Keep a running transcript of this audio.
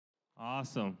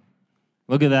Awesome.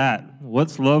 Look at that.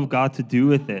 What's love got to do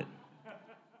with it?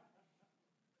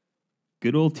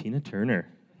 Good old Tina Turner.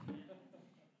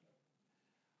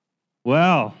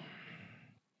 Well,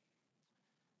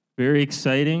 very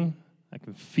exciting. I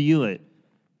can feel it.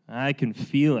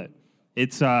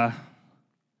 It's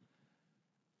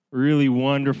really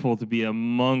wonderful to be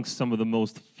amongst some of the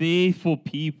most faithful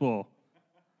people.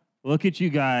 Look at you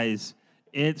guys.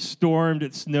 It stormed,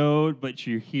 it snowed, but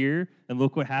you're here. And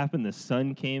look what happened. The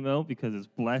sun came out because it's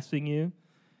blessing you.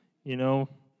 You know,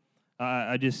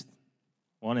 I just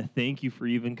want to thank you for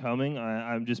even coming.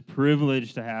 I'm just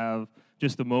privileged to have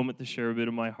just a moment to share a bit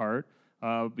of my heart.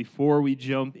 Before we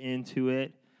jump into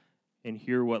it and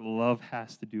hear what love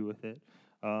has to do with it,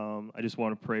 I just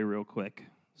want to pray real quick.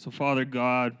 So, Father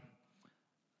God,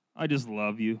 I just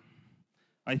love you.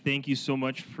 I thank you so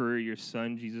much for your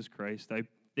Son, Jesus Christ. I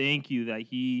thank you that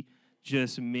he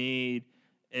just made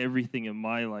everything in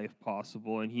my life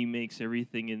possible, and he makes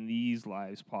everything in these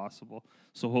lives possible.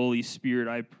 So, Holy Spirit,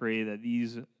 I pray that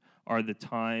these are the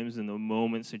times and the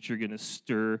moments that you're going to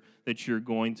stir, that you're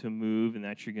going to move, and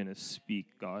that you're going to speak,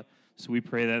 God. So we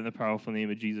pray that in the powerful name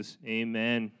of Jesus.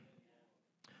 Amen.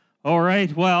 All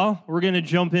right, well, we're going to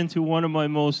jump into one of my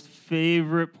most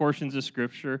favorite portions of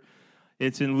Scripture.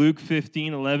 It's in Luke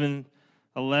 15, 11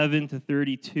 to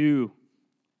 32,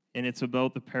 and it's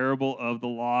about the parable of the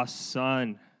lost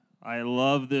son. I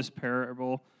love this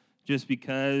parable just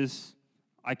because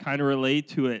I kind of relate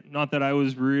to it. Not that I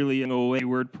was really a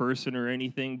wayward person or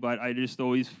anything, but I just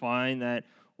always find that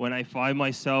when I find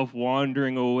myself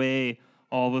wandering away,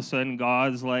 all of a sudden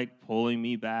God's like pulling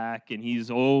me back, and he's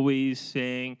always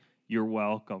saying, "You're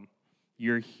welcome.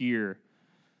 You're here."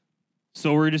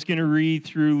 So we're just going to read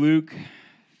through Luke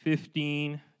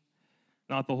 15,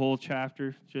 not the whole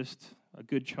chapter, just a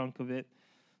good chunk of it.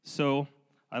 So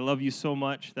I love you so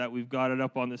much that we've got it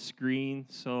up on the screen.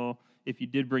 So if you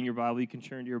did bring your Bible, you can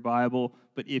turn to your Bible.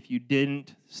 But if you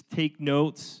didn't, take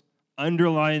notes,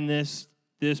 underline this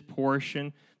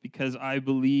portion, because I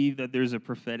believe that there's a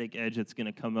prophetic edge that's going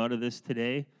to come out of this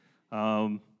today.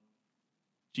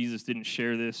 Jesus didn't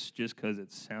share this just because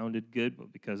it sounded good,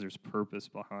 but because there's purpose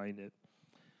behind it.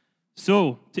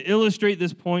 So, to illustrate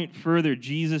this point further,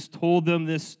 Jesus told them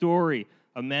this story.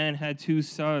 A man had 2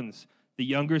 sons. The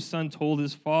younger son told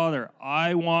his father,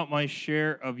 "I want my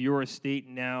share of your estate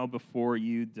now before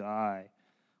you die."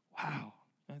 Wow,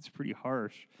 that's pretty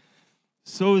harsh.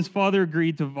 So his father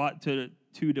agreed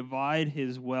to divide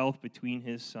his wealth between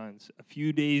his sons. A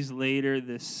few days later,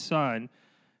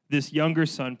 this younger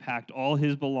son packed all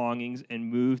his belongings and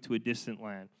moved to a distant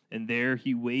land. And there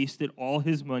he wasted all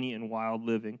his money in wild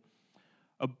living.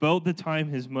 About the time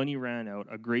his money ran out,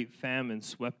 a great famine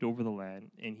swept over the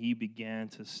land, and he began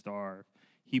to starve.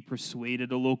 He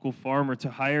persuaded a local farmer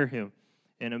to hire him,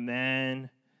 and a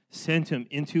man sent him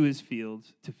into his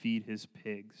fields to feed his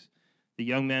pigs. The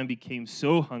young man became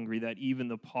so hungry that even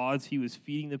the pods he was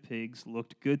feeding the pigs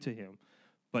looked good to him,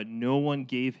 but no one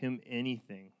gave him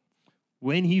anything.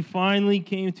 When he finally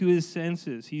came to his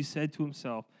senses, he said to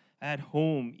himself, "At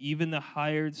home, even the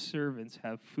hired servants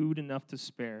have food enough to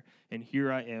spare, and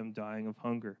here I am dying of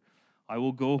hunger. I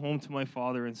will go home to my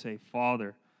father and say,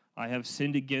 'Father, I have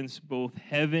sinned against both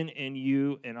heaven and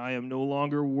you, and I am no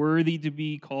longer worthy to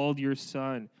be called your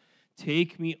son.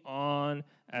 Take me on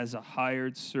as a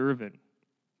hired servant.'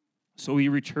 So he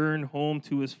returned home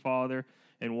to his father,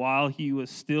 and while he was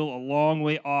still a long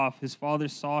way off, his father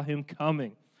saw him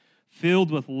coming. Filled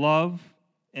with love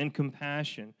and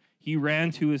compassion, he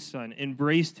ran to his son,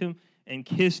 embraced him, and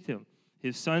kissed him.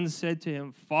 His son said to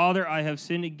him, 'Father, I have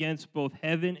sinned against both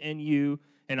heaven and you,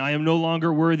 and I am no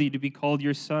longer worthy to be called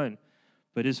your son.'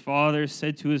 But his father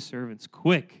said to his servants,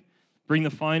 'Quick, bring the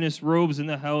finest robes in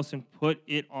the house and put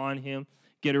it on him.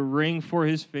 Get a ring for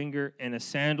his finger and a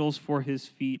sandals for his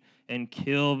feet, and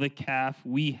kill the calf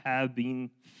we have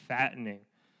been fattening.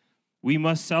 We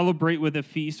must celebrate with a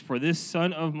feast, for this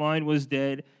son of mine was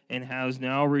dead and has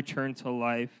now returned to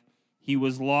life. He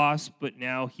was lost, but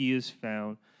now he is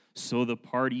found.' So the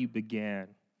party began.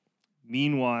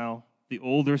 Meanwhile, the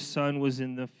older son was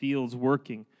in the fields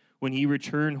working. When he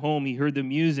returned home, he heard the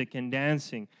music and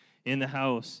dancing in the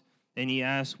house, and he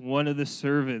asked one of the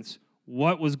servants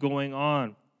what was going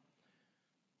on.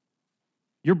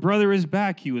 'Your brother is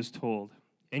back,' he was told,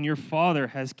 'and your father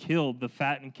has killed the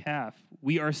fattened calf.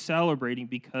 We are celebrating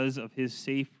because of his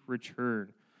safe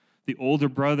return.' The older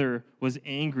brother was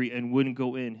angry and wouldn't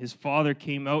go in. His father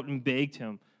came out and begged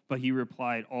him, but he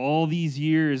replied, 'All these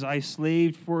years I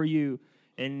slaved for you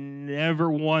and never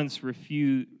once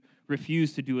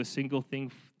refused to do a single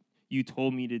thing you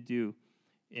told me to do.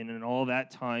 and in all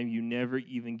that time you never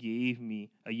even gave me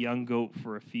a young goat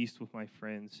for a feast with my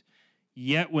friends.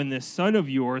 Yet when this son of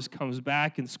yours comes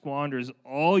back and squanders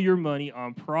all your money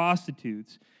on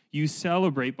prostitutes, you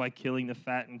celebrate by killing the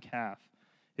fattened calf."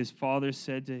 His father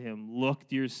said to him, "Look,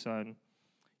 dear son,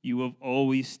 you have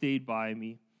always stayed by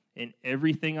me, and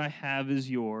everything I have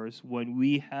is yours. When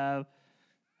we had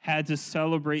to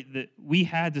celebrate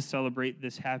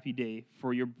this happy day,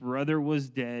 for your brother was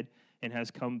dead and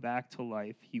has come back to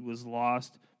life. He was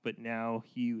lost, but now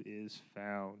he is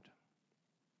found."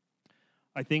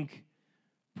 I think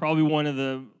probably one of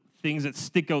the things that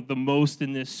stick out the most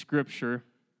in this scripture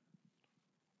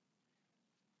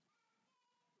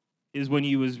is when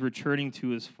he was returning to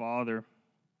his father.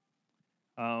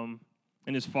 And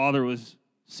his father was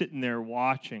sitting there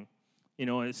watching. You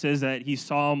know, it says that he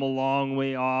saw him a long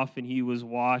way off and he was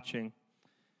watching.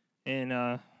 And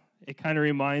it kind of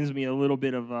reminds me a little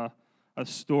bit of a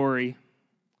story.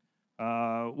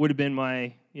 Would have been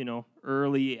my,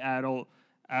 early adult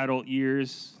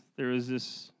years. There was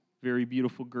this very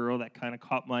beautiful girl that kind of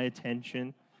caught my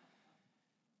attention.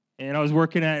 And I was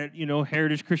working at,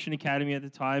 Heritage Christian Academy at the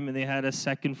time, and they had a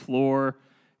second floor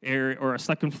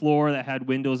that had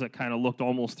windows that kind of looked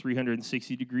almost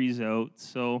 360 degrees out.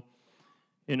 So,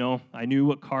 I knew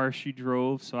what car she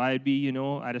drove, so I'd be,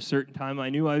 at a certain time, I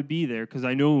knew I'd be there because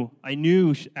I knew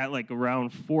at like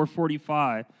around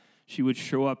 4:45 she would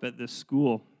show up at this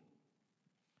school.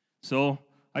 So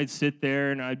I'd sit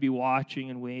there and I'd be watching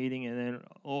and waiting, and then,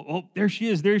 oh, there she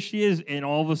is. And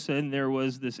all of a sudden there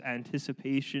was this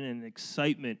anticipation and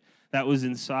excitement that was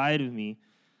inside of me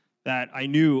that I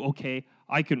knew, okay,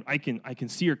 I can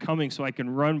see her coming, so I can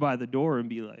run by the door and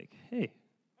be like, "Hey,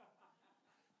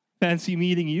 fancy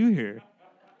meeting you here."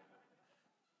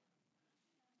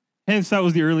 Hence, that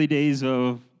was the early days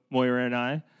of Moira and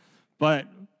I. But,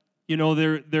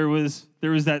 there was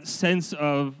that sense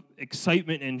of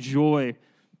excitement and joy.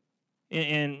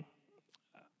 And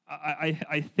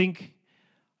I think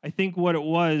what it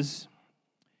was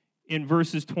in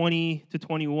verses 20 to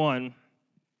 21,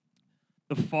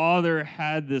 the Father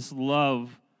had this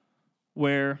love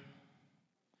where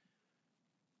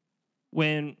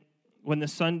when the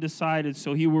Son decided,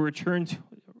 so he will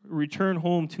return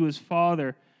home to his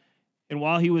Father, and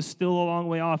while he was still a long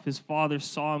way off, his Father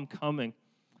saw him coming.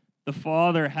 The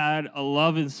Father had a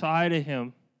love inside of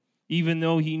him. Even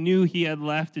though he knew he had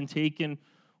left and taken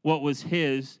what was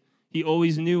his, he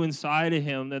always knew inside of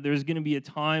him that there's going to be a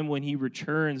time when he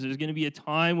returns. There's going to be a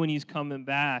time when he's coming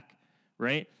back,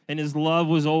 right? And his love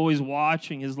was always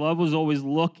watching. His love was always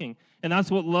looking. And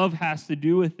that's what love has to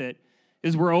do with it,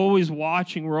 is we're always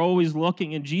watching, we're always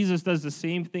looking. And Jesus does the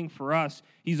same thing for us.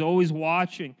 He's always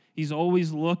watching. He's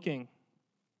always looking,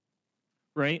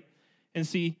 right? And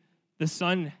see, the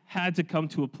Son had to come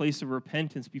to a place of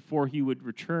repentance before he would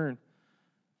return.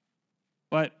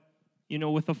 But,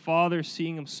 with the Father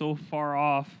seeing him so far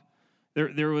off,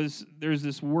 there's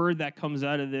this word that comes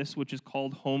out of this, which is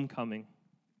called homecoming,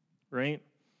 right?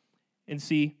 And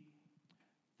see,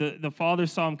 the Father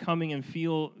saw him coming and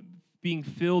being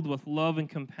filled with love and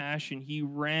compassion. He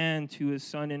ran to his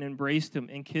Son and embraced him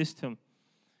and kissed him.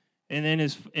 And then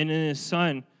his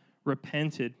Son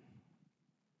repented,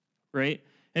 right?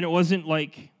 And it wasn't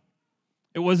like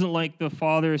the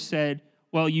Father said,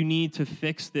 "Well, you need to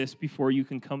fix this before you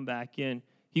can come back in."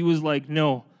 He was like,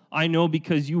 "No, I know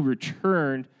because you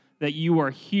returned that you are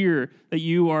here, that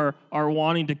you are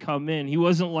wanting to come in." He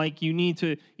wasn't like, you need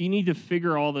to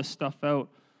figure all this stuff out.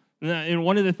 And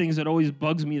one of the things that always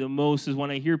bugs me the most is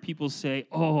when I hear people say,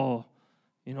 "Oh,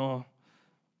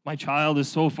 my child is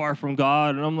so far from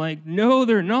God." And I'm like, no,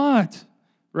 they're not,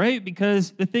 right?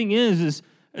 Because the thing is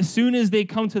as soon as they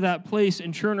come to that place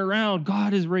and turn around,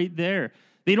 God is right there.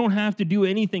 They don't have to do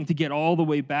anything to get all the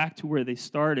way back to where they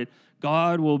started.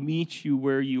 God will meet you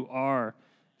where you are,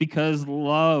 because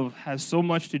love has so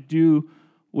much to do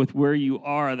with where you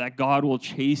are that God will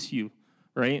chase you,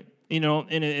 right? And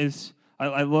it is,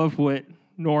 I love what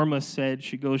Norma said.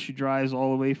 She drives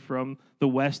all the way from the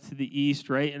west to the east,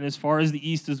 right? And as far as the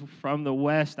east is from the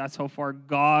west, that's how far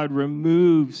God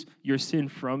removes your sin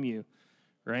from you,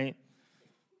 right?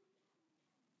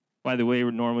 By the way,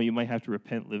 Norma, you might have to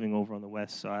repent living over on the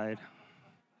west side.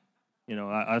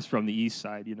 Us from the east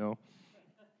side,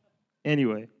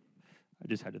 Anyway, I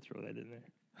just had to throw that in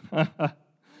there.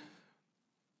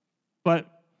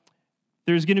 But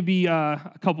there's going to be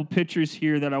a couple pictures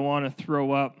here that I want to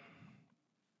throw up.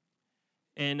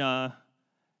 And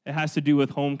it has to do with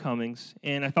homecomings.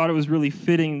 And I thought it was really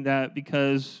fitting that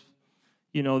because,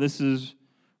 this is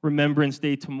Remembrance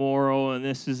Day tomorrow, and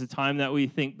this is a time that we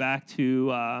think back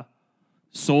to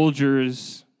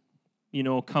soldiers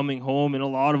coming home, and a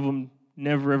lot of them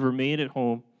never ever made it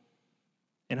home.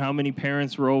 And how many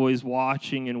parents were always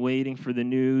watching and waiting for the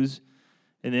news,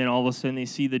 and then all of a sudden they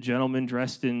see the gentleman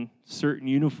dressed in certain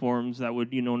uniforms that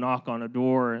would, knock on a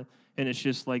door, and it's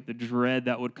just like the dread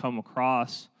that would come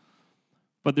across.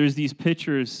 But there's these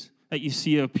pictures that you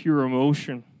see of pure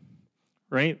emotion,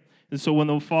 right? And so when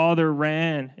the father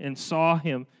ran and saw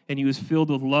him, and he was filled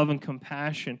with love and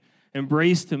compassion,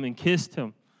 embraced him and kissed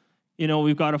him,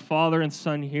 we've got a father and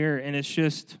son here, and it's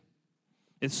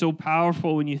so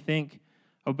powerful when you think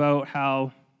about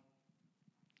how,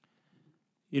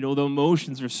 the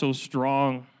emotions are so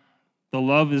strong. The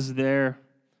love is there.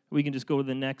 We can just go to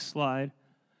the next slide.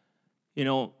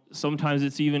 Sometimes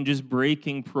it's even just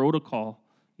breaking protocol.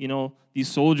 These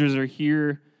soldiers are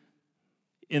here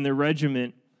in the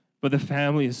regiment, but the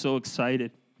family is so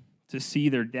excited to see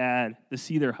their dad, to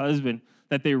see their husband,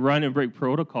 that they run and break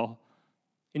protocol.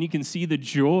 And you can see the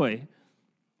joy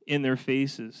in their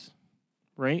faces,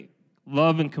 right?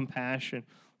 Love and compassion.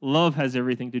 Love has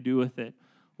everything to do with it.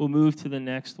 We'll move to the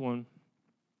next one.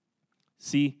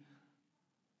 See,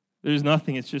 there's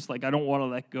nothing. It's just like, I don't want to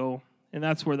let go. And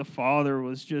that's where the father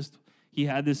was he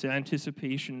had this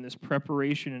anticipation, this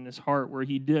preparation in his heart where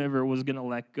he never was going to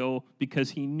let go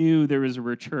because he knew there was a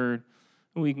return.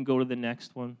 And we can go to the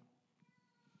next one,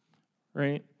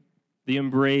 right? The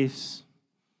embrace.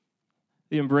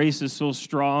 The embrace is so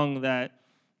strong that,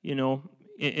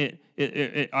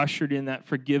 it ushered in that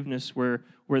forgiveness where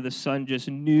the son just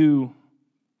knew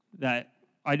that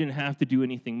I didn't have to do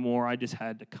anything more. I just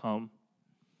had to come.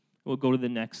 We'll go to the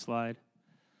next slide.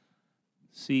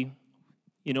 See,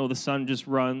 the son just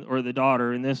or the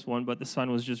daughter in this one, but the son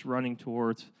was just running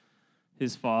towards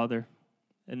his father.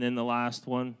 And then the last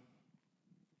one,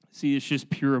 see, it's just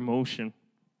pure emotion.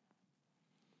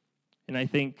 And I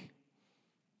think,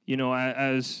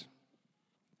 as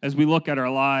we look at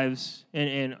our lives,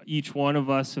 and each one of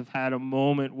us have had a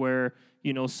moment where,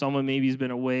 someone maybe has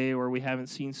been away, or we haven't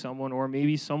seen someone, or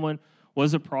maybe someone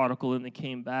was a prodigal and they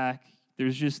came back.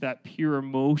 There's just that pure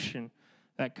emotion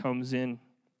that comes in.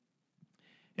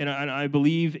 And I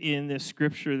believe in this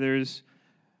scripture, there's,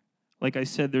 like I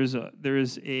said, there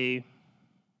is a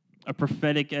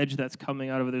prophetic edge that's coming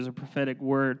out of it. There's a prophetic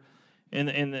word.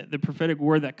 And the prophetic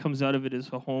word that comes out of it is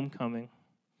a homecoming.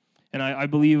 And I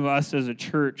believe us as a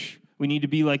church, we need to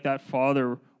be like that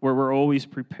father where we're always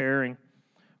preparing.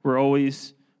 We're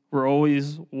always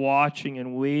watching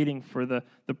and waiting for the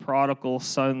prodigal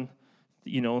son,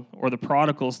 or the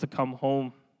prodigals to come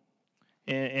home.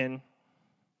 And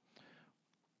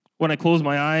when I close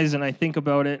my eyes and I think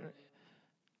about it,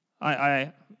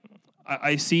 I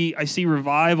see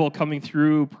revival coming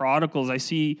through prodigals. I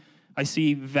see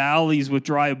valleys with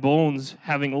dry bones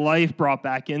having life brought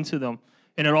back into them.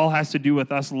 And it all has to do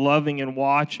with us loving and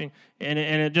watching. And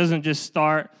it doesn't just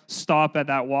stop at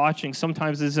that watching.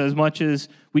 Sometimes it's as much as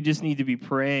we just need to be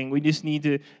praying. We just need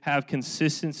to have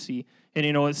consistency. And,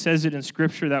 it says it in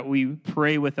Scripture that we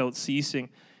pray without ceasing.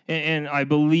 And I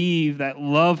believe that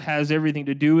love has everything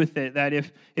to do with it, that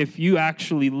if you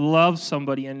actually love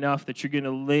somebody enough that you're going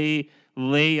to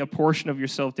lay a portion of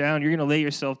yourself down, you're going to lay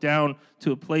yourself down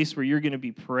to a place where you're going to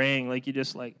be praying. Like, you're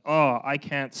just like, oh, I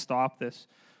can't stop this.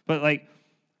 But, like,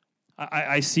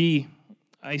 I see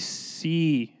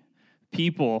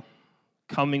people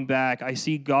coming back. I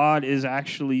see God is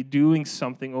actually doing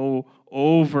something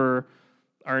over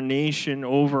our nation,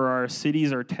 over our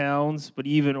cities, our towns, but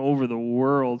even over the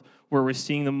world, where we're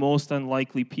seeing the most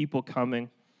unlikely people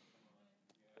coming.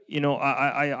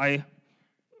 I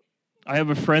have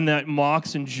a friend that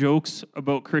mocks and jokes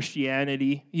about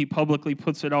Christianity. He publicly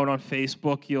puts it out on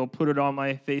Facebook. He'll put it on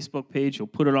my Facebook page. He'll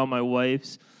put it on my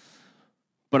wife's.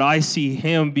 But I see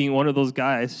him being one of those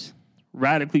guys,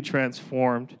 radically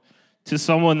transformed, to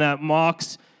someone that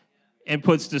mocks and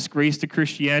puts disgrace to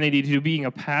Christianity, to being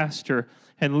a pastor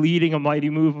and leading a mighty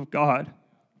move of God,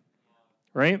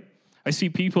 right? I see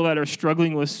people that are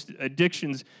struggling with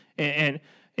addictions and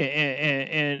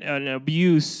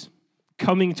abuse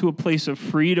coming to a place of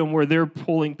freedom where they're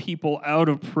pulling people out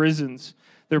of prisons.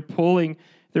 They're pulling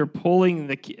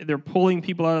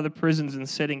people out of the prisons and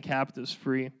setting captives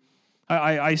free.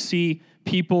 I see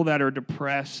people that are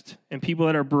depressed and people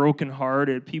that are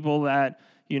brokenhearted, people that,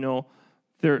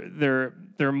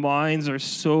 their minds are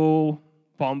so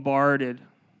bombarded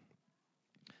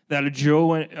that a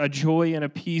joy and a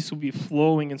peace will be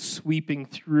flowing and sweeping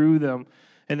through them,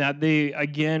 and that they,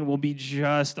 again, will be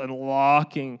just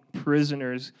unlocking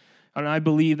prisoners. And I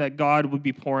believe that God would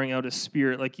be pouring out His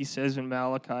Spirit, like He says in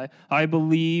Malachi. I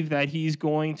believe that He's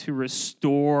going to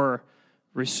restore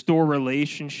restore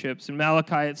relationships. In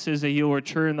Malachi, it says that he'll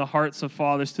return the hearts of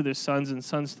fathers to their sons and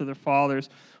sons to their fathers.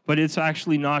 But it's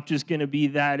actually not just going to be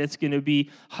that. It's going to be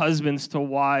husbands to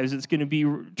wives. It's going to be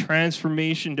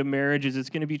transformation to marriages.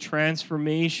 It's going to be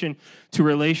transformation to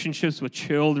relationships with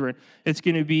children. It's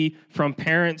going to be from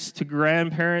parents to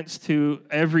grandparents to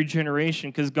every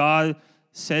generation, because God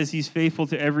says he's faithful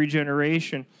to every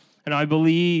generation. And I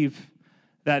believe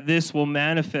that this will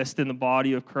manifest in the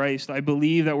body of Christ. I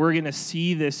believe that we're going to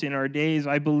see this in our days.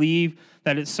 I believe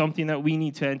that it's something that we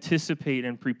need to anticipate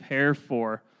and prepare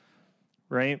for,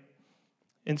 right?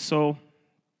 And so,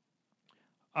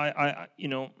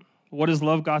 what does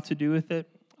love got to do with it?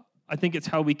 I think it's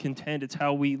how we contend, it's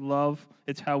how we love,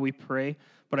 it's how we pray,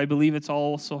 but I believe it's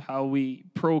also how we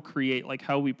procreate, like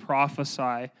how we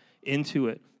prophesy into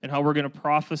it, and how we're going to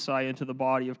prophesy into the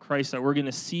body of Christ, that we're going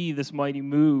to see this mighty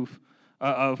move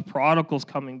of prodigals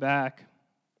coming back.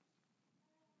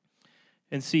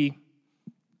 And see,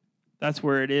 that's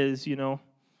where it is,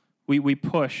 we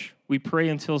push, we pray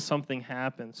until something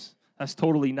happens. That's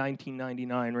totally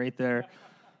 1999 right there.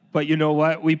 But you know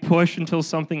what? We push until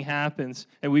something happens,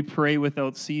 and we pray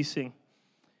without ceasing.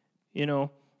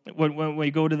 When we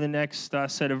go to the next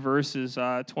set of verses,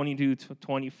 22 to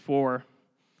 24,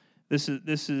 this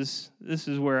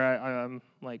is where I'm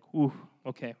like, ooh,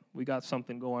 okay, we got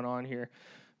something going on here.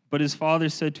 But his father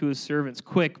said to his servants,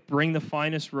 "Quick, bring the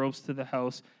finest ropes to the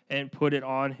house and put it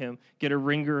on him. Get a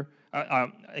ring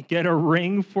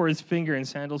for his finger and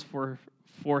sandals for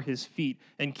his feet,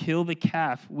 and kill the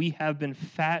calf we have been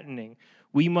fattening.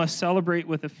 We must celebrate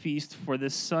with a feast, for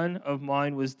this son of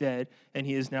mine was dead, and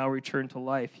he is now returned to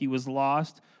life. He was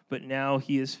lost, but now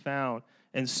he is found."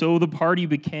 And so the party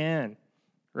began,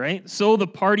 right? So the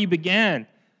party began.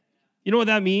 You know what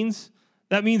that means?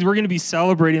 That means we're going to be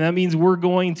celebrating. That means we're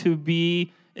going to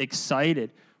be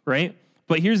excited, right?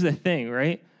 But here's the thing,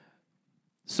 right?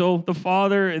 So the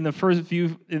father, in the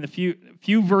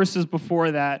few verses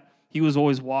before that, he was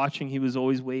always watching. He was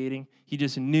always waiting. He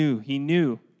just knew. He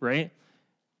knew, right?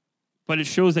 But it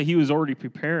shows that he was already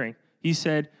preparing. He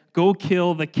said, "Go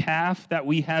kill the calf that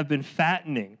we have been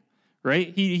fattening,"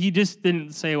 right? He just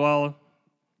didn't say, "Well,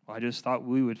 I just thought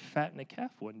we would fatten a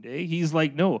calf one day." He's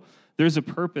like, no, there's a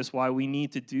purpose why we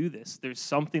need to do this. There's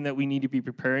something that we need to be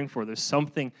preparing for. There's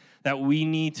something that we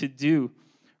need to do,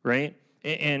 right?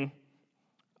 And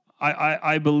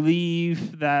I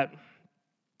believe that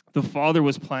the Father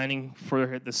was planning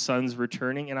for the Son's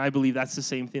returning, and I believe that's the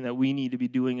same thing that we need to be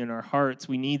doing in our hearts.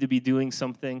 We need to be doing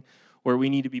something where we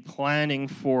need to be planning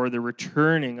for the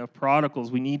returning of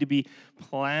prodigals. We need to be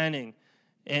planning,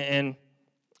 and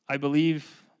I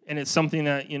believe, and it's something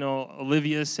that,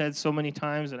 Olivia said so many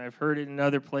times, and I've heard it in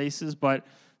other places, but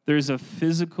there's a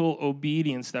physical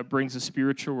obedience that brings a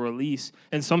spiritual release.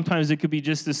 And sometimes it could be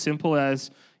just as simple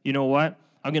as, you know what,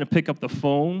 I'm going to pick up the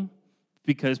phone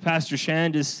because Pastor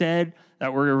Shand has said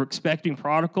that we're expecting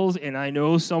prodigals, and I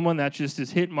know someone that just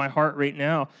is hitting my heart right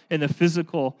now. And the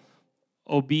physical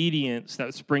obedience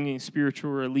that's bringing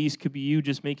spiritual release could be you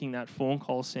just making that phone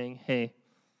call saying, "Hey,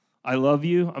 I love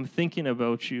you. I'm thinking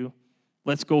about you.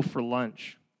 Let's go for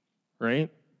lunch,"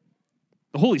 right?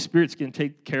 The Holy Spirit's going to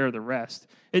take care of the rest.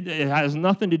 It has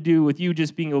nothing to do with you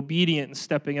just being obedient and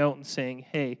stepping out and saying,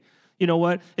 "Hey, you know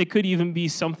what?" It could even be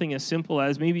something as simple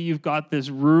as maybe you've got this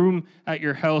room at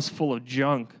your house full of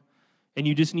junk, and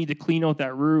you just need to clean out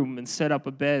that room and set up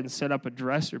a bed and set up a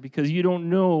dresser because you don't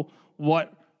know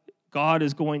what God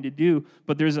is going to do,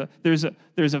 but there's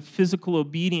a physical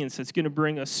obedience that's going to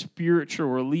bring a spiritual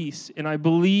release. And I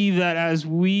believe that as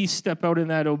we step out in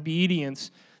that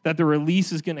obedience, that the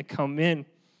release is going to come in.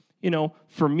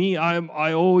 For me,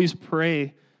 I always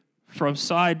pray from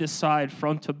side to side,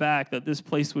 front to back, that this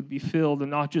place would be filled,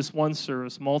 and not just one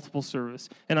service, multiple service.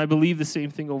 And I believe the same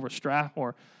thing over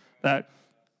Strathmore, that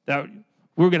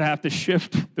we're going to have to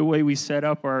shift the way we set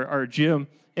up our gym.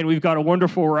 And we've got a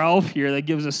wonderful Ralph here that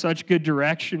gives us such good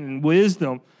direction and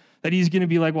wisdom that he's going to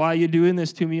be like, "Why are you doing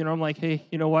this to me?" And I'm like, "Hey,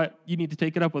 you know what? You need to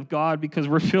take it up with God, because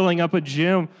we're filling up a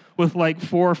gym with like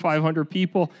 400 or 500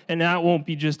 people, and that won't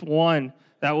be just one.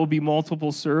 That will be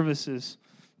multiple services.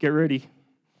 Get ready."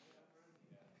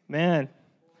 Man.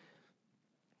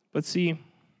 But see,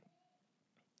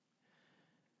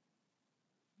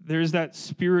 there's that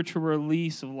spiritual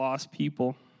release of lost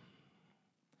people.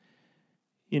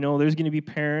 There's going to be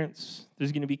parents,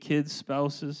 there's going to be kids,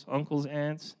 spouses, uncles,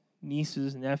 aunts,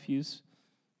 nieces, nephews,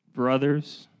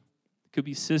 brothers. It could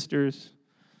be sisters.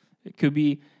 It could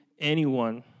be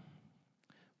anyone.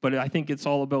 But I think it's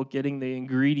all about getting the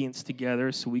ingredients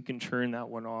together so we can turn that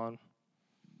one on.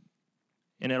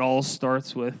 And it all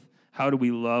starts with, how do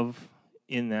we love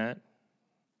in that?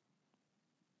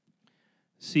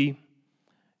 See,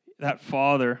 that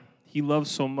father, he loved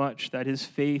so much that his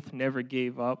faith never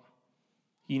gave up.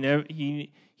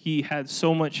 He had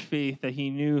so much faith that he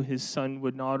knew his son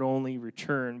would not only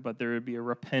return, but there would be a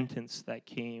repentance that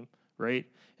came, right?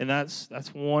 And that's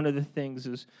one of the things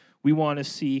is we want to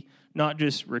see not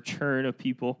just return of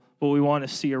people, but we want to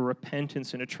see a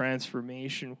repentance and a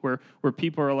transformation where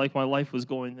people are like, my life was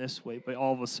going this way, but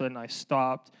all of a sudden I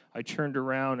stopped, I turned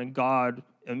around, and God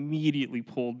immediately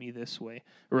pulled me this way.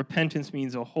 Repentance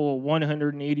means a whole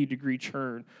 180-degree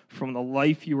turn from the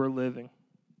life you were living,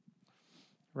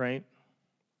 right?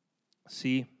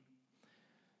 See,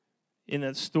 in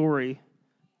that story,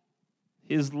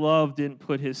 his love didn't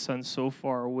put his son so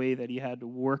far away that he had to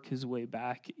work his way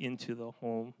back into the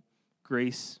home.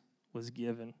 Grace was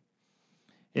given.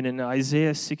 And in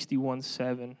Isaiah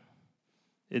 61:7,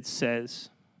 it says,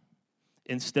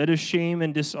 instead of shame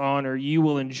and dishonor, you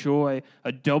will enjoy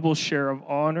a double share of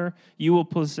honor. You will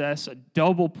possess a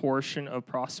double portion of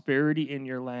prosperity in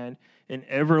your land, and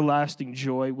everlasting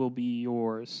joy will be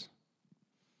yours.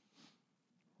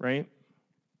 Right?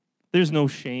 There's no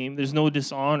shame. There's no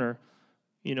dishonor.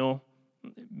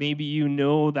 Maybe you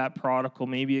know that prodigal.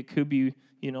 Maybe it could be,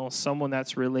 someone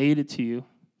that's related to you.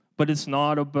 But it's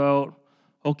not about,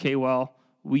 okay, well,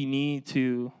 we need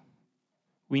to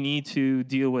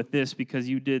deal with this because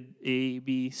you did A,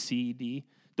 B, C, D.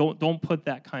 Don't put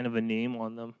that kind of a name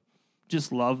on them.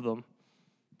 Just love them.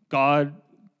 God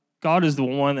is the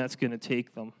one that's going to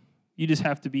take them. You just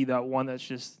have to be that one that's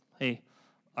just, hey,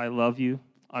 I love you.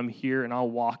 I'm here, and I'll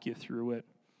walk you through it.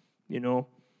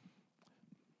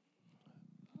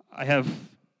 I have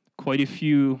quite a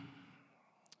few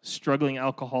struggling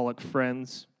alcoholic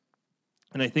friends,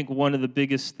 and I think one of the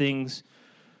biggest things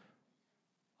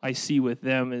I see with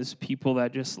them is people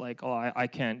that just like, oh, I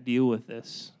can't deal with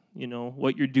this.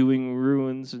 What you're doing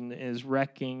ruins and is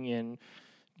wrecking and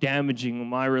damaging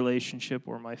my relationship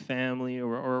or my family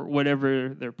or whatever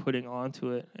they're putting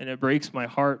onto it. And it breaks my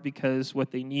heart because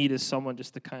what they need is someone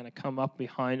just to kind of come up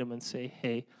behind them and say,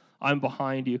 hey, I'm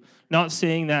behind you. Not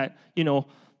saying that,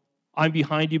 I'm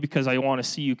behind you because I want to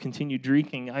see you continue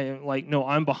drinking. No,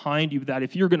 I'm behind you that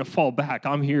if you're going to fall back,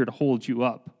 I'm here to hold you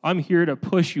up. I'm here to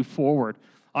push you forward.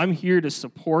 I'm here to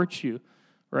support you,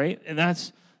 right? And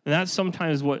that's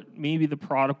sometimes what maybe the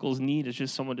prodigals need is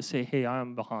just someone to say, hey,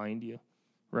 I'm behind you,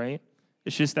 right?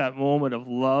 It's just that moment of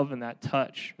love and that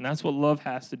touch. And that's what love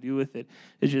has to do with it.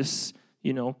 It's just,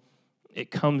 it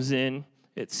comes in,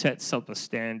 it sets up a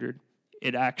standard.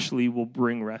 It actually will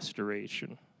bring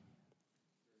restoration.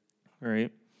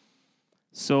 Right?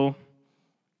 So,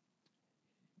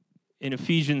 in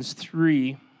Ephesians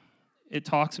 3, it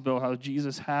talks about how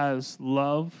Jesus'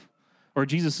 love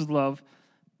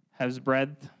has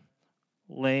breadth,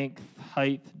 length,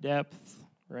 height, depth,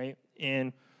 right?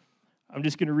 And I'm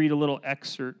just going to read a little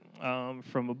excerpt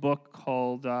from a book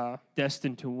called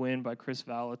Destined to Win by Chris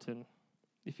Vallotton.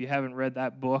 If you haven't read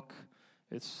that book,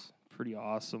 it's pretty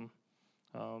awesome.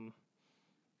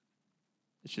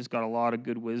 It's just got a lot of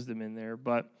good wisdom in there,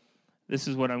 but this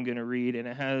is what I'm going to read, and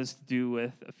it has to do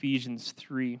with Ephesians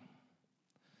 3.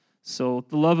 So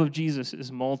the love of Jesus is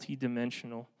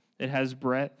multidimensional. It has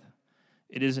breadth.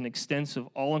 It is an extensive,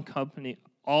 all-encompassing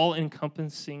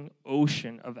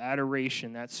ocean of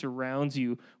adoration that surrounds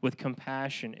you with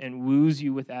compassion and woos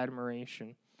you with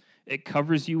admiration. It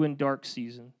covers you in dark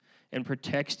season and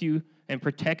protects you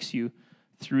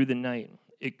through the night.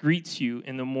 It greets you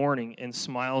in the morning and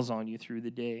smiles on you through the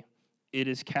day. It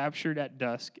is captured at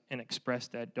dusk and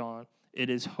expressed at dawn. It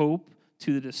is hope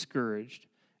to the discouraged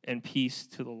and peace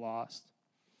to the lost.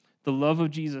 The love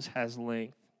of Jesus has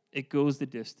length. It goes the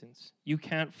distance. You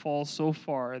can't fall so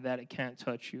far that it can't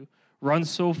touch you, run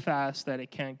so fast that it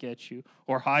can't get you,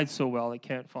 or hide so well it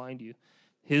can't find you.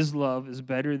 His love is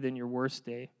better than your worst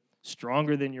day,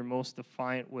 stronger than your most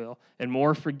defiant will, and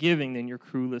more forgiving than your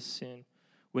cruelest sin.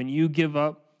 When you give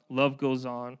up, love goes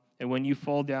on, and when you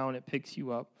fall down, it picks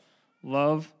you up.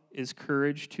 Love is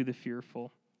courage to the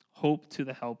fearful, hope to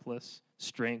the helpless,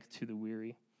 strength to the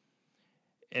weary,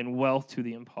 and wealth to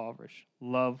the impoverished.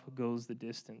 Love goes the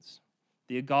distance.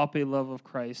 The agape love of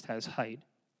Christ has height.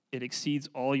 It exceeds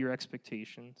all your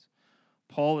expectations.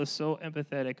 Paul is so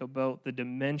empathetic about the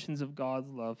dimensions of God's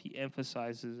love, he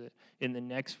emphasizes it in the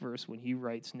next verse when he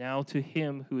writes, now to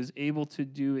him who is able to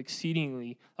do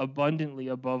exceedingly abundantly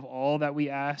above all that we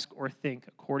ask or think,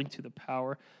 according to the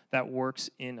power that works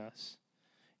in us.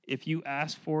 If you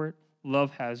ask for it,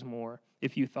 love has more.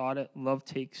 If you thought it, love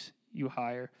takes you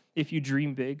higher. If you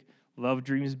dream big, love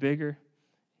dreams bigger.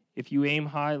 If you aim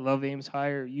high, love aims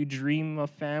higher. You dream of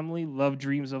family, love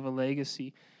dreams of a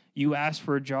legacy. You ask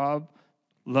for a job,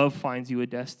 love finds you a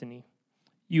destiny.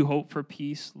 You hope for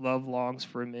peace, love longs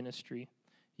for a ministry.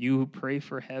 You who pray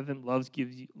for heaven, love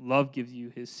gives you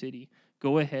his city.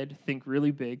 Go ahead, think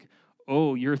really big.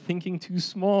 Oh, you're thinking too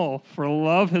small, for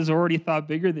love has already thought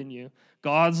bigger than you.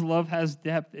 God's love has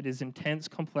depth. It is intense,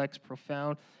 complex,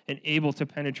 profound, and able to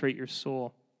penetrate your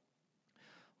soul.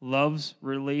 Love's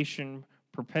relation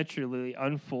perpetually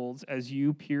unfolds as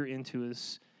you peer into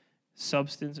his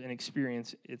substance and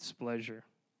experience its pleasure.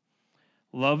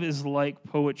 Love is like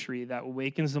poetry that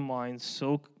awakens the mind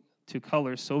to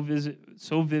color so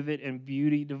vivid and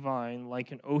beauty divine,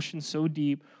 like an ocean so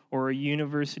deep, or a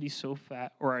universe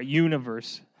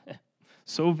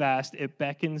so vast it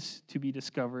beckons to be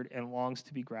discovered and longs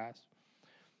to be grasped.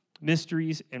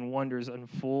 Mysteries and wonders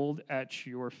unfold at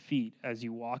your feet as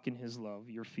you walk in his love.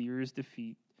 Your fears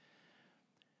defeat.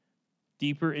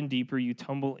 Deeper and deeper you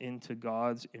tumble into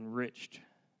God's, enriched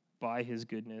by his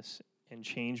goodness and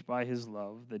changed by his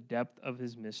love. The depth of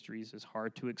his mysteries is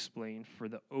hard to explain, for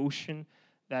the ocean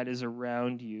that is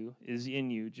around you is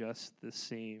in you just the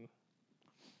same.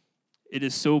 It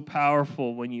is so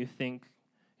powerful when you think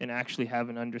and actually have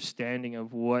an understanding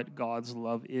of what God's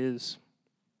love is.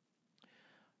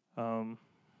 I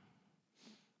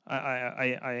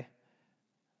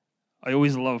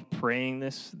always love praying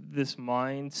this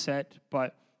mindset,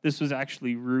 but this was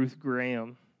actually Ruth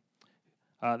Graham.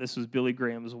 This was Billy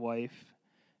Graham's wife,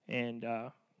 and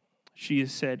she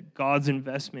has said, God's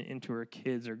investment into her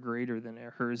kids are greater than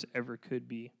hers ever could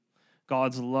be.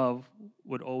 God's love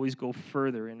would always go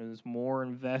further and is more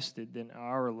invested than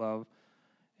our love,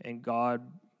 and God's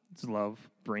love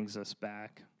brings us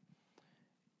back.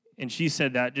 And she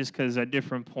said that just because at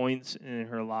different points in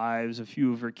her lives, a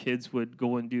few of her kids would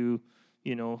go and do,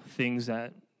 things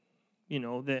that,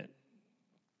 that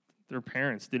their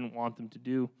parents didn't want them to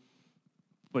do.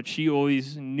 But she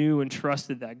always knew and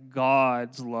trusted that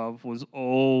God's love was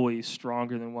always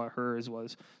stronger than what hers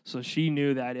was. So she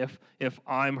knew that if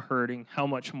I'm hurting, how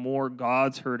much more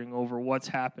God's hurting over what's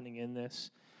happening in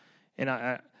this. And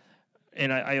I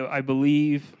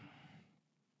believe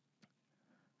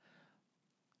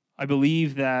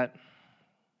that,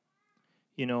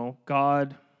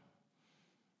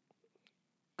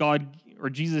 God or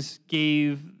Jesus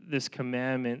gave this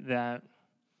commandment that,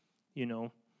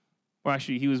 well,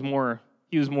 actually, he was more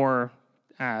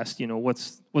asked,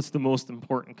 what's the most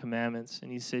important commandments?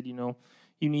 And he said, you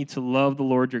need to love the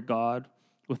Lord your God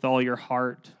with all your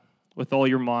heart, with all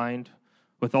your mind,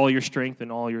 with all your strength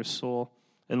and all your soul,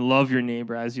 and love your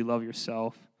neighbor as you love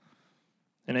yourself.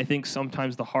 And I think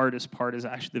sometimes the hardest part is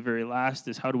actually the very last,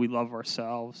 is how do we love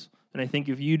ourselves? And I think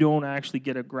if you don't actually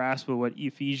get a grasp of what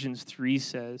Ephesians 3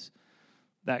 says,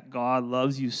 that God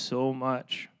loves you so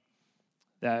much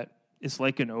that it's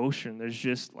like an ocean. There's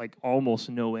just like almost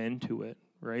no end to it,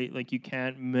 right? Like you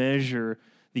can't measure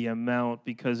the amount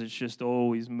because it's just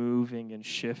always moving and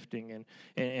shifting.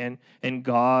 And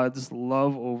God's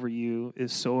love over you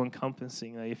is so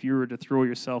encompassing that if you were to throw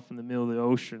yourself in the middle of the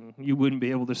ocean, you wouldn't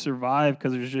be able to survive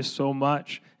because there's just so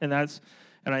much. And I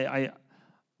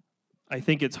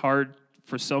think it's hard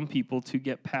for some people to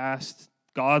get past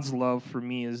God's love for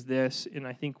me is this. And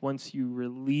I think once you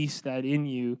release that in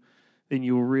you, then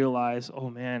you'll realize, oh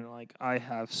man, like I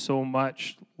have so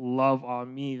much love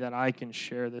on me that I can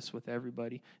share this with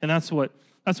everybody. And that's what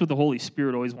the Holy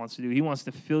Spirit always wants to do. He wants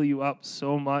to fill you up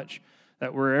so much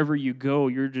that wherever you go,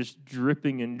 you're just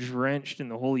dripping and drenched, and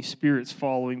the Holy Spirit's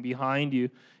following behind you.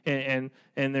 And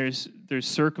there's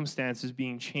circumstances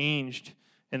being changed,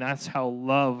 and that's how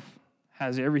love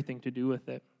has everything to do with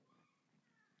it.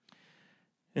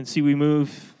 And see, we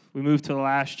move to the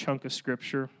last chunk of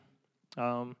Scripture.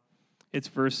 It's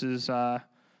verses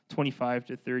 25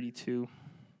 to 32.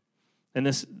 And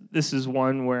this is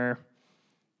one where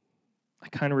I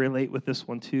kind of relate with this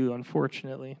one too,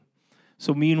 unfortunately.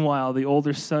 So meanwhile, the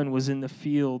older son was in the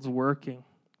fields working.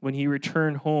 When he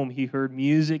returned home, he heard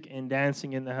music and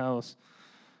dancing in the house.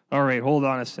 All right, hold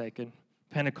on a second.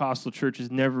 Pentecostal churches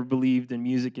never believed in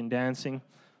music and dancing.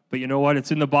 But you know what?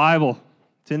 It's in the Bible.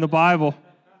 It's in the Bible.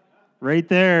 Right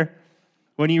there.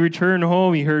 When he returned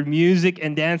home, he heard music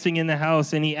and dancing in the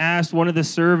house, and he asked one of the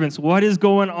servants, "What is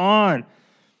going on?"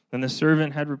 And the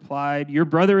servant had replied, "Your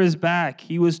brother is back.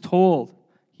 He was told,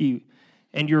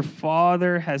 and your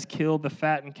father has killed the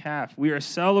fattened calf. We are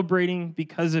celebrating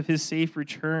because of his safe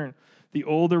return." The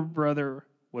older brother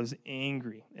was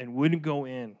angry and wouldn't go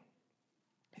in.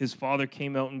 His father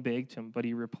came out and begged him, but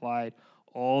he replied,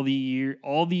 all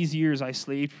these years I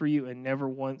slaved for you and never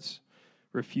once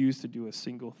refused to do a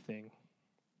single thing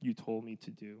you told me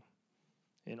to do.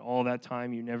 In all that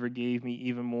time you never gave me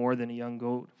even more than a young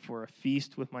goat for a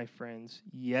feast with my friends.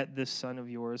 Yet this son of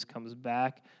yours comes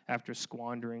back after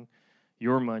squandering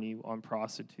your money on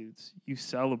prostitutes. You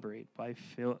celebrate by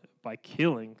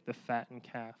killing the fattened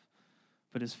calf."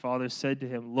 But his father said to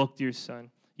him, "Look, dear son,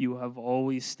 you have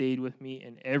always stayed with me,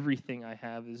 and everything I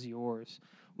have is yours.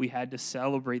 We had to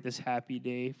celebrate this happy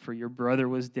day, for your brother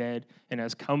was dead and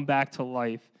has come back to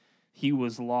life. He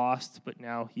was lost, but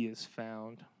now he is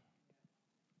found."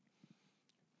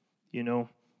 You know,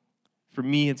 for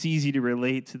me, it's easy to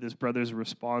relate to this brother's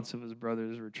response of his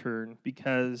brother's return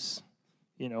because,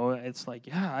 it's like,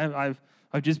 yeah,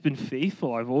 I've just been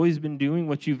faithful. I've always been doing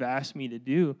what you've asked me to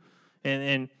do.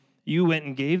 And you went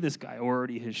and gave this guy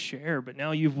already his share, but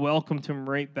now you've welcomed him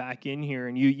right back in here,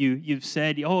 and you've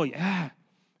said, "Oh, yeah,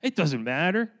 it doesn't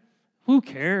matter. Who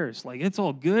cares? Like, it's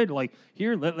all good. Like,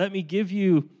 here, let me give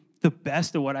you the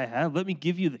best of what I have. Let me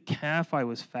give you the calf I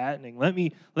was fattening. Let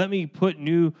me put a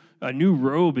new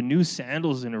robe and new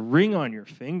sandals and a ring on your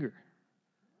finger,"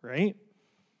 right?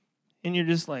 And you're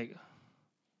just like,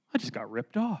 I just got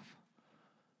ripped off,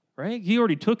 right? He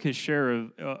already took his share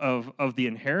of the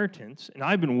inheritance, and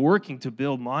I've been working to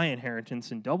build my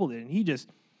inheritance and doubled it, and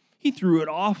he threw it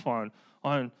off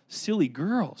on silly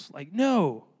girls. Like,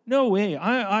 no way.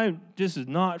 This is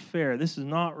not fair. This is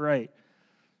not right,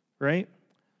 right?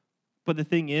 But the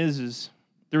thing is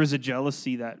there was a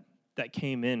jealousy that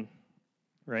came in,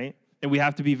 right? And we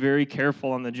have to be very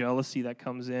careful on the jealousy that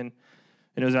comes in.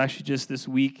 And it was actually just this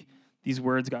week, these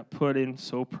words got put in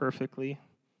so perfectly.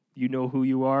 You know who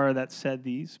you are that said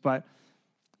these. But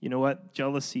you know what?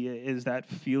 Jealousy is that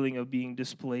feeling of being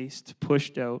displaced,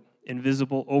 pushed out,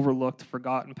 invisible, overlooked,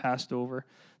 forgotten, passed over.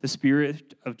 The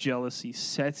spirit of jealousy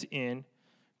sets in,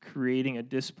 creating a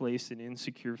displaced and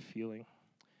insecure feeling.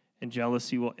 And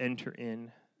jealousy will enter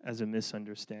in as a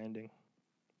misunderstanding.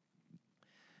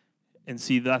 And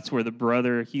see, that's where the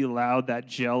brother, he allowed that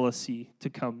jealousy to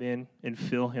come in and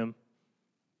fill him.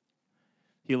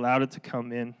 He allowed it to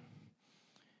come in.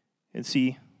 And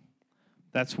see,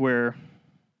 that's where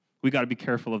we got to be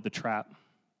careful of the trap.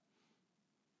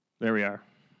 There we are.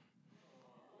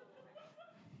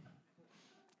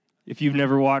 If you've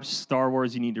never watched Star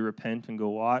Wars, you need to repent and go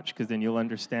watch, because then you'll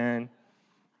understand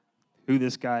who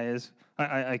this guy is.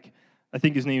 I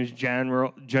think his name is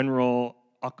General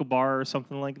Akbar or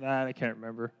something like that. I can't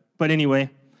remember. But anyway,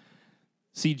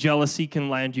 see, jealousy can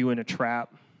land you in a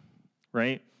trap,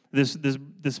 right? This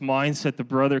mindset the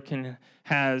brother can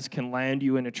land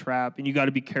you in a trap, and you got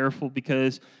to be careful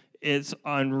because it's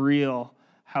unreal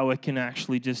how it can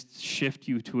actually just shift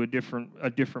you to a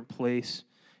different place.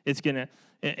 It's gonna,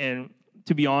 and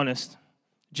to be honest,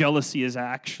 jealousy is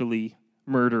actually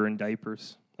murder in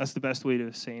diapers. That's the best way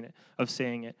of saying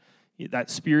it. That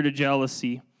spirit of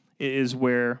jealousy is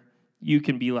where you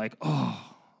can be like,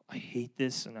 "Oh, I hate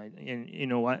this," and you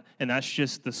know what? And that's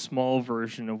just the small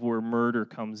version of where murder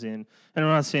comes in. And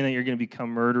I'm not saying that you're going to become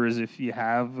murderers if you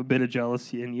have a bit of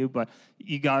jealousy in you, but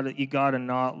you gotta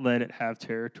not let it have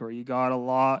territory. You got a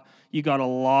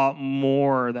lot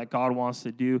more that God wants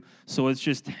to do. So it's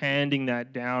just handing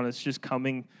that down. It's just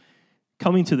coming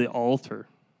to the altar,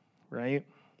 right?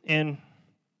 And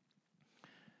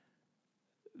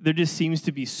there just seems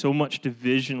to be so much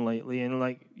division lately, and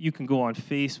like you can go on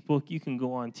Facebook, you can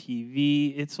go on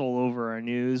TV, it's all over our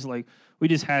news. Like we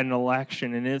just had an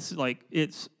election, and it's like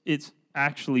it's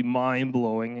actually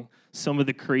mind-blowing some of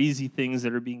the crazy things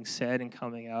that are being said and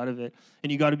coming out of it.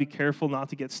 And you got to be careful not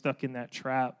to get stuck in that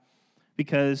trap,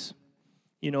 because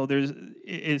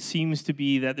it seems to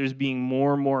be that there's being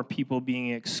more and more people being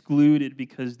excluded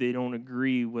because they don't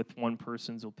agree with one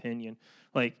person's opinion.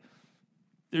 Like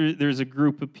there's a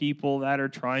group of people that are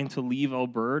trying to leave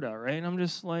Alberta, right? And I'm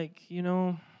just like,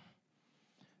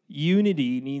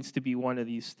 unity needs to be one of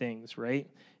these things,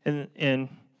 right? And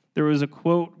there was a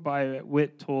quote by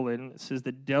Whit Toland that says,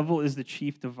 "The devil is the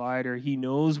chief divider. He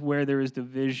knows where there is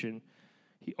division,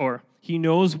 he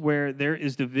knows where there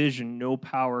is division, no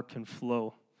power can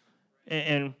flow."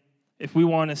 And if we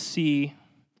want to see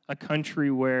a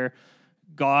country where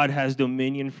God has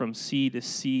dominion from sea to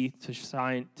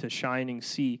shining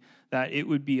sea, that it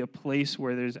would be a place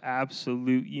where there's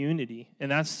absolute unity.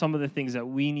 And that's some of the things that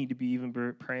we need to be even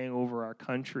praying over our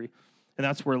country. And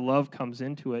that's where love comes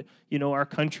into it. Our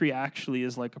country actually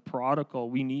is like a prodigal.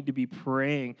 We need to be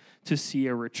praying to see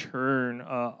a return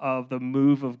of the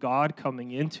move of God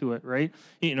coming into it, right?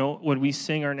 When we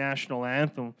sing our national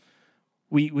anthem,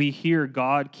 we hear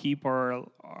God keep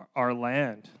our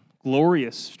land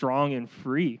glorious, strong, and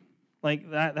free. Like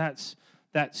that's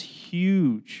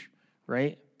huge,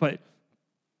 right? But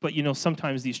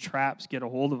sometimes these traps get a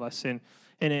hold of us, and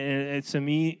And it's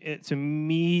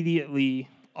immediately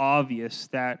obvious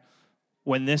that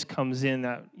when this comes in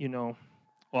that,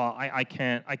 well, I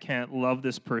can't love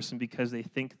this person because they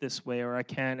think this way, or I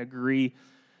can't agree.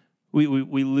 We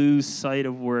lose sight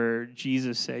of where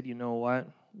Jesus said, you know what?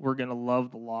 We're going to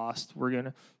love the lost. We're going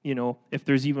to, if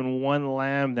there's even one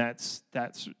lamb that's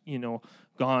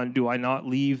gone, do I not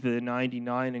leave the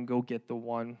 99 and go get the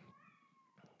one?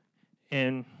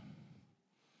 And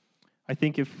I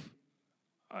think if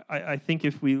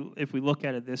we look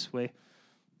at it this way,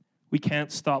 we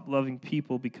can't stop loving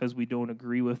people because we don't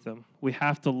agree with them. We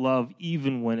have to love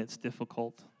even when it's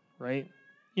difficult, right?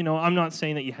 I'm not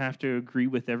saying that you have to agree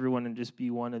with everyone and just be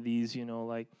one of these,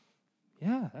 like,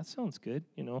 yeah, that sounds good,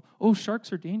 Oh,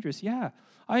 sharks are dangerous. Yeah,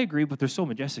 I agree, but they're so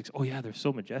majestic. Oh, yeah, they're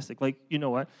so majestic. Like, you know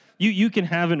what? You can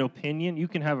have an opinion. You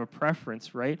can have a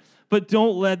preference, right? But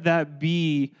don't let that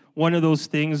be one of those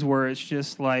things where it's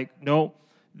just like, no,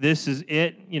 this is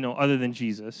it, other than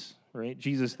Jesus, right?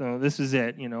 Jesus, no, this is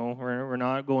it, we're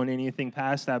not going anything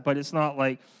past that. But it's not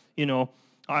like,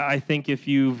 I think if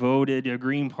you voted a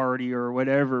Green Party or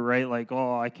whatever, right? Like,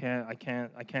 oh, I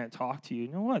can't talk to you.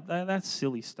 You know what? That's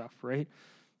silly stuff, right?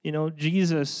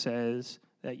 Jesus says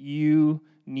that you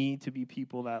need to be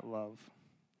people that love,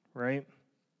 right?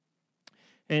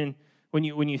 And when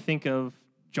you think of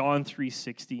John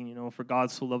 3:16, for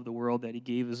God so loved the world that he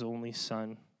gave his only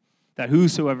son, that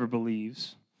whosoever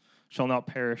believes shall not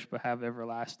perish but have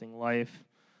everlasting life.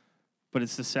 But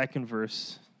it's the second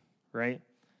verse, right?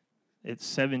 It's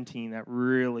 17 that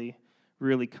really,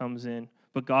 really comes in.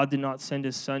 But God did not send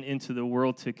his son into the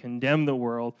world to condemn the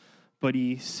world, but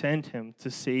he sent him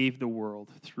to save the world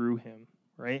through him,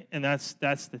 right? And that's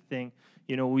the thing.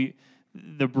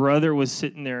 The brother was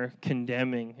sitting there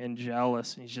condemning and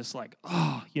jealous, and he's just like,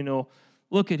 oh,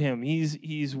 look at him.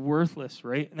 He's worthless,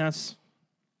 right? And that's,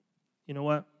 you know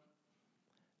what?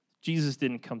 Jesus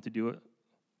didn't come to do it.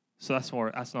 So that's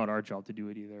not our job to do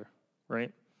it either,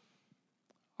 right?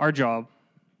 Our job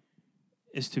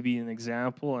is to be an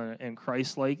example and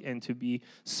Christ-like, and to be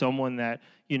someone that,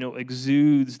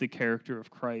 exudes the character of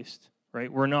Christ,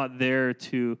 right? We're not there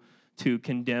to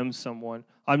condemn someone.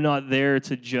 I'm not there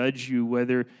to judge you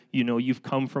whether, you've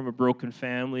come from a broken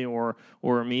family, or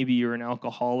maybe you're an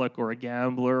alcoholic or a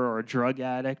gambler or a drug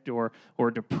addict, or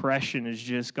depression has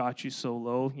just got you so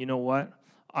low. You know what?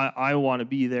 I want to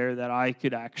be there that I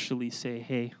could actually say,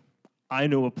 hey, I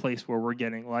know a place where we're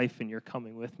getting life and you're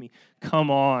coming with me.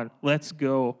 Come on, let's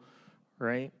go,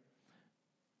 right?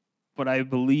 But I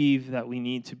believe that we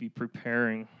need to be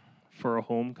preparing for a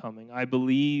homecoming. I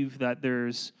believe that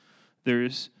there's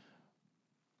going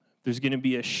to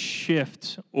be a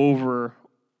shift over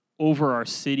our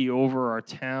city, over our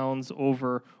towns,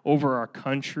 over our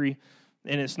country.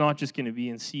 And it's not just going to be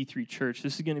in C3 Church.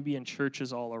 This is going to be in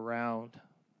churches all around.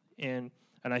 And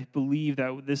I believe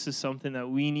that this is something that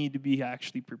we need to be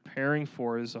actually preparing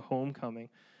for as a homecoming.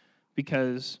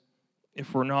 Because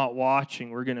if we're not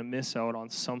watching, we're going to miss out on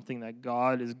something that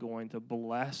God is going to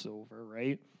bless over,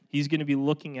 right? He's going to be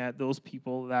looking at those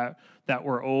people that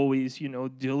were always,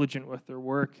 diligent with their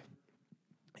work.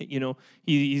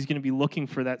 He's going to be looking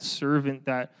for that servant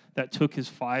that took his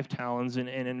 5 talents and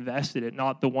invested it,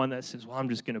 not the one that says, well, I'm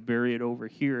just going to bury it over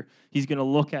here. He's going to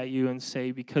look at you and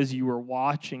say, because you were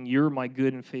watching, you're my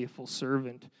good and faithful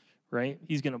servant, right?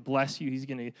 He's going to bless you. He's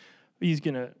going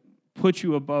to put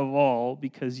you above all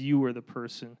because you were the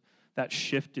person that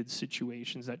shifted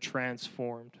situations, that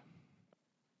transformed.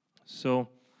 So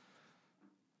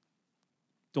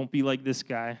don't be like this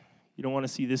guy. You don't want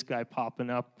to see this guy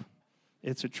popping up.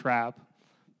 It's a trap.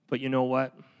 But you know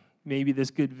what? Maybe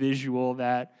this good visual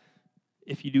that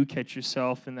if you do catch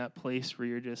yourself in that place where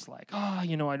you're just like, I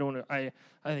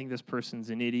think this person's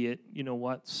an idiot. You know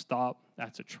what? Stop.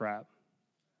 That's a trap.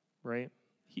 Right?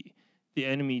 The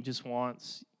enemy just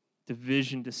wants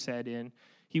division to set in.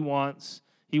 He wants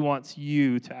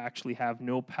you to actually have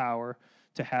no power,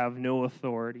 to have no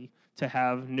authority, to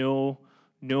have no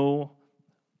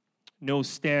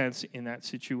stance in that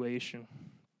situation.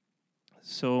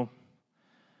 So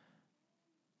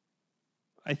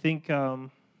I think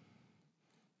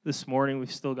this morning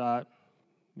we've still got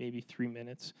maybe 3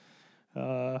 minutes.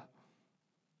 I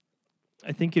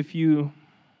think we're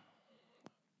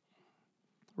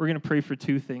going to pray for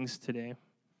 2 things today.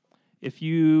 If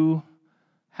you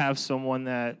have someone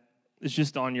that is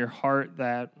just on your heart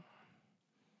that,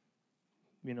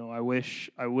 I wish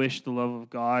the love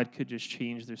of God could just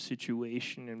change their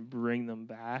situation and bring them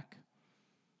back,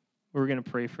 we're going to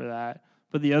pray for that.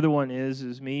 But the other one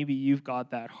is maybe you've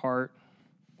got that heart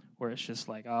where it's just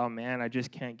like, oh man, I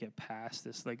just can't get past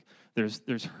this. Like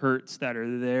there's hurts that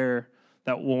are there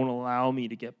that won't allow me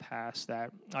to get past that.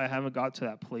 I haven't got to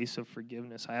that place of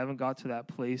forgiveness. I haven't got to that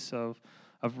place of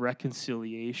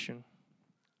reconciliation.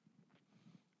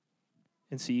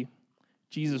 And see,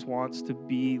 Jesus wants to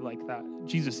be like that.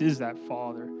 Jesus is that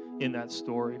Father in that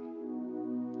story.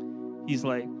 He's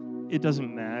like, it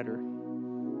doesn't matter.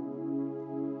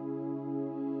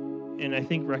 And I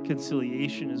think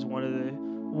reconciliation is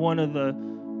one of the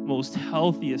most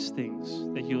healthiest things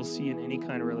that you'll see in any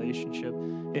kind of relationship.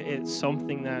 It's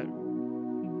something that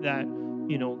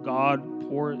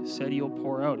God said He'll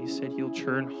pour out. He said He'll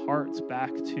turn hearts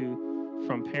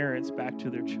from parents back to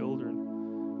their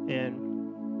children. And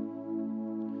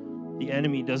the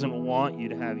enemy doesn't want you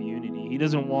to have unity. He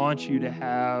doesn't want you to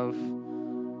have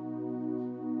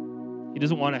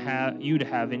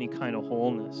any kind of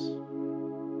wholeness.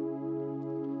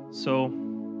 So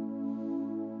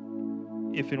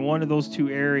if in one of those two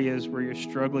areas where you're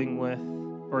struggling with,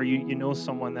 or you know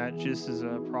someone that just is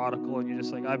a prodigal and you're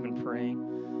just like, I've been praying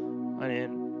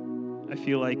and I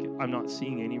feel like I'm not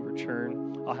seeing any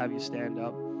return, I'll have you stand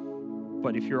up.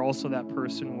 But if you're also that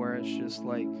person where it's just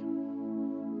like,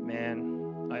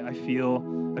 man, I feel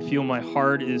my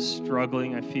heart is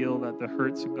struggling. I feel that the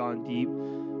hurts have gone deep.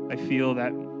 I feel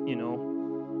that,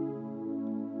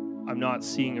 I'm not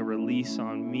seeing a release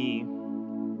on me.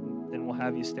 Then we'll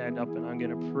have you stand up and I'm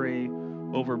going to pray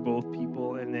over both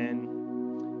people. And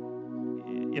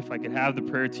then if I could have the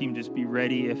prayer team just be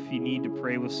ready. If you need to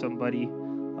pray with somebody,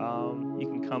 you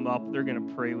can come up. They're going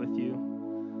to pray with you.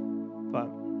 But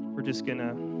we're just going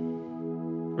to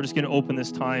open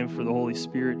this time for the Holy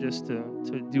Spirit just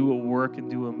to do a work and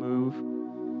do a move.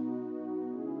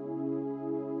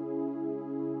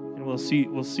 And we'll see,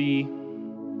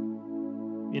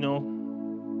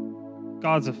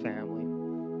 God's a family.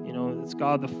 It's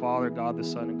God the Father, God the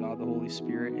Son, and God the Holy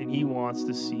Spirit. And He wants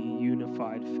to see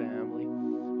unified family.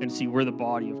 And see, we're the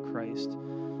body of Christ.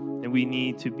 And we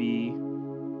need to be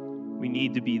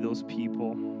those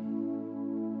people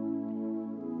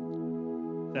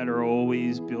that are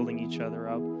always building each other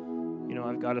up.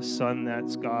 I've got a son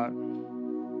that's got an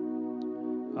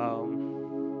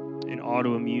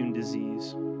autoimmune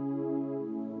disease.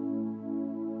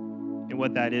 And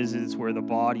what that is where the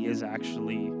body is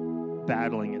actually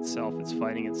battling itself, it's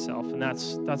fighting itself. And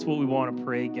that's what we want to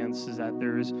pray against, is that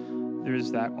there's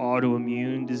that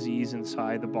autoimmune disease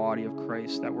inside the body of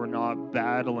Christ, that we're not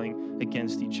battling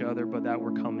against each other, but that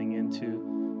we're coming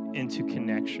into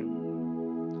connection.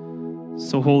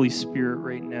 So Holy Spirit,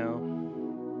 right now,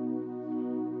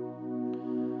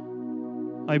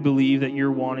 I believe that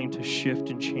you're wanting to shift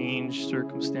and change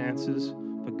circumstances.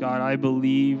 But God, I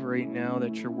believe right now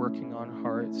that you're working on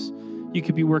hearts. You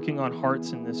could be working on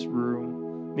hearts in this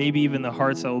room, maybe even the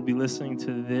hearts that will be listening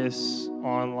to this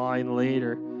online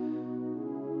later.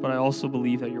 But I also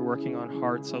believe that you're working on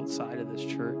hearts outside of this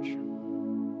church.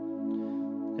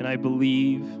 And I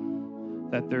believe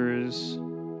that there's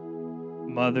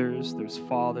mothers, there's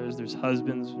fathers, there's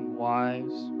husbands and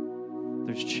wives,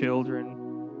 there's children,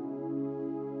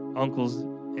 uncles,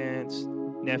 aunts,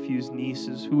 nephews,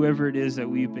 nieces, whoever it is that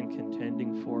we've been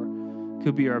contending for.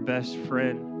 Could be our best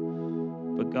friend.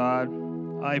 But God,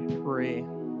 I pray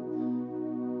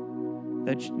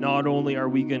that not only are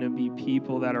we going to be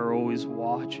people that are always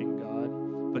watching, God,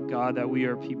 but God, that we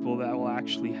are people that will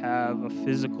actually have a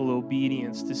physical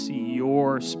obedience to see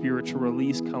your spiritual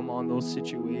release come on those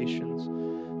situations.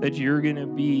 That you're going to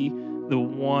be the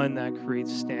one that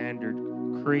creates standard,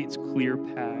 creates clear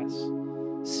paths,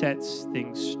 sets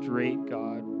things straight,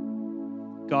 God.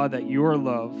 God, that your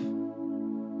love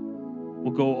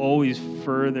will go always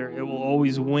further. It will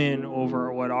always win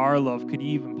over what our love could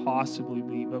even possibly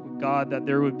be. But God, that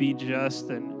there would be just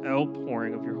an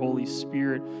outpouring of your Holy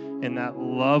Spirit, and that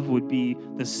love would be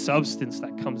the substance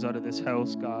that comes out of this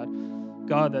house, God.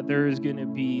 God, that there is going to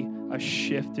be a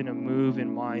shift and a move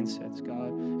in mindsets, God.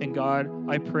 And God,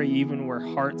 I pray even where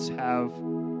hearts have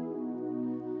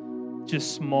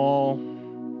just small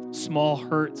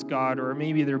hurts, God, or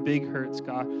maybe they're big hurts,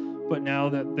 God, but now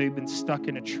that they've been stuck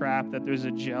in a trap, that there's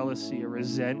a jealousy, a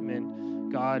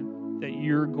resentment, God, that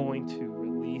you're going to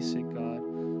release it, God.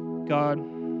 God,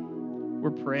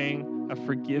 we're praying a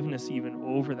forgiveness even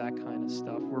over that kind of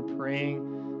stuff. We're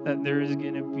praying that there is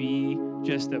going to be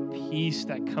just a peace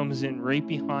that comes in right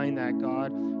behind that,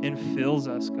 God, and fills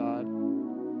us, God.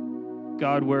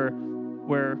 God, where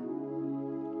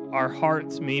our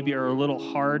hearts maybe are a little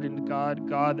hardened,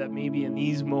 God, that maybe in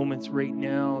these moments right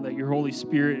now that your Holy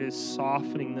Spirit is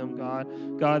softening them, God,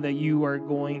 that you are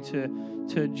going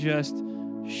to just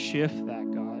shift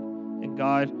that, God. And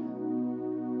God,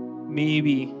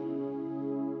 maybe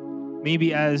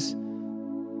as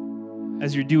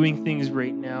as you're doing things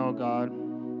right now, God,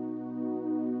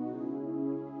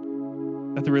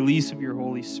 that the release of your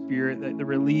Holy Spirit, that the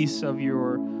release of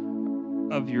your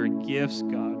gifts,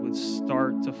 God, would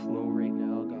start to flow right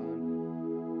now,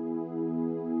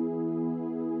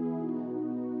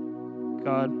 God.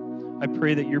 God, I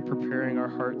pray that you're preparing our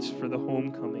hearts for the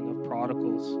homecoming of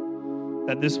prodigals,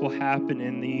 that this will happen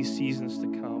in these seasons to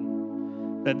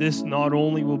come, that this not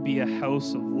only will be a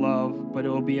house of love, but it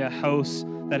will be a house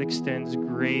that extends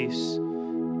grace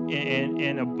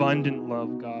and abundant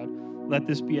love, God. Let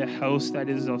this be a house that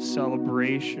is of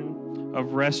celebration,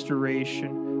 of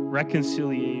restoration,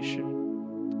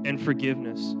 reconciliation, and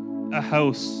forgiveness. A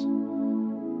house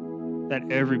that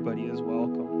everybody is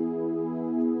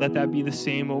welcome. Let that be the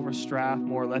same over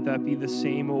Strathmore. Let that be the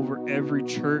same over every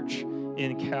church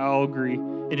in Calgary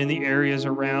and in the areas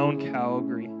around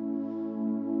Calgary.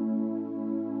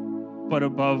 But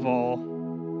above all,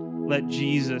 let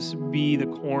Jesus be the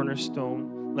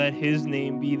cornerstone. Let his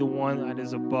name be the one that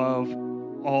is above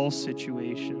all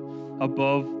situation,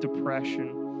 above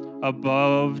depression,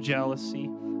 above jealousy,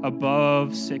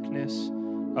 above sickness,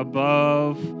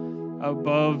 above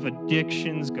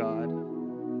addictions, God.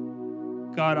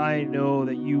 God, I know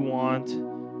that you want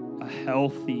a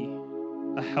healthy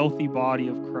body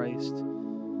of Christ.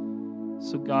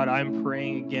 So God, I'm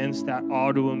praying against that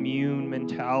autoimmune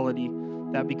mentality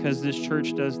that because this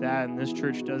church does that and this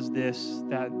church does this,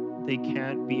 that they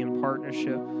can't be in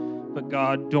partnership. But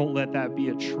God, don't let that be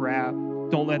a trap.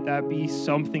 Don't let that be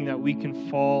something that we can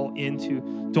fall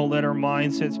into. Don't let our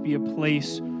mindsets be a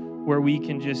place where we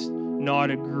can just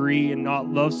not agree and not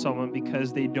love someone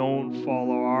because they don't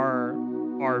follow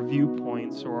our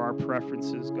viewpoints or our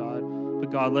preferences, God.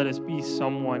 But God, let us be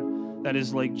someone that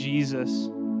is like Jesus,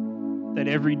 that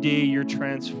every day you're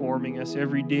transforming us.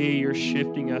 Every day you're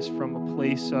shifting us from a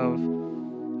place of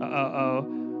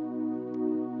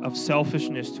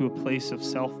selfishness to a place of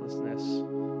selflessness,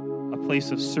 a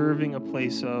place of serving, a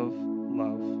place of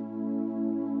love.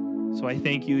 So I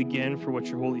thank you again for what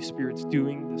your Holy Spirit's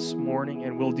doing this morning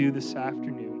and will do this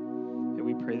afternoon. And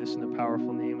we pray this in the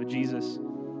powerful name of Jesus.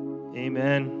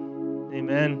 Amen.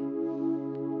 Amen.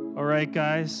 All right,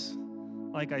 guys.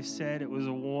 Like I said, it was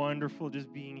wonderful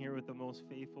just being here with the most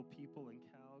faithful people in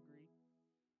Calgary.